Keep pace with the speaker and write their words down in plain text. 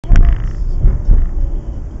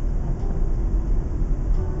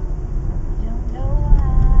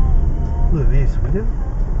imagine?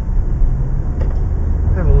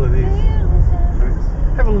 Have a look at this.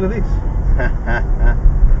 Have a look at this.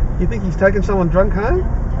 You think he's taking someone drunk home?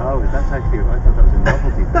 Oh, that's actually, I thought that was a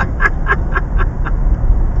novelty thing.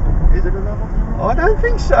 Is it a novelty thing? I don't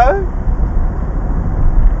think so.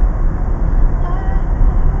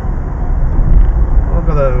 I've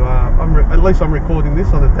got to, at least I'm recording this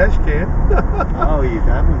on a dash cam. Oh, you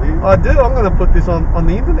haven't, do you? I do, I'm going to put this on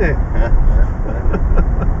the internet.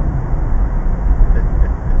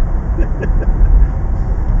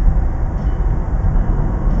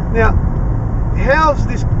 Now, how's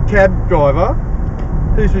this cab driver,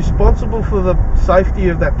 who's responsible for the safety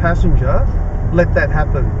of that passenger, let that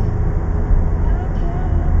happen?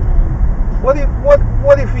 What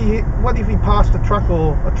if he passed a truck,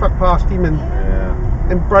 or a truck passed him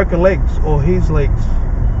and broke a legs or his legs?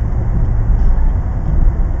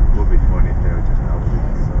 Would be funny if they were just novelty.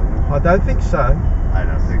 I don't think so. I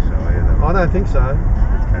don't think so either. I don't think so.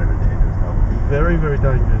 It's kind of a dangerous novelty. Very, very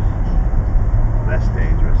dangerous. Less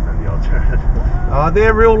dangerous than the alternative.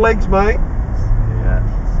 They're real legs, mate. Yeah.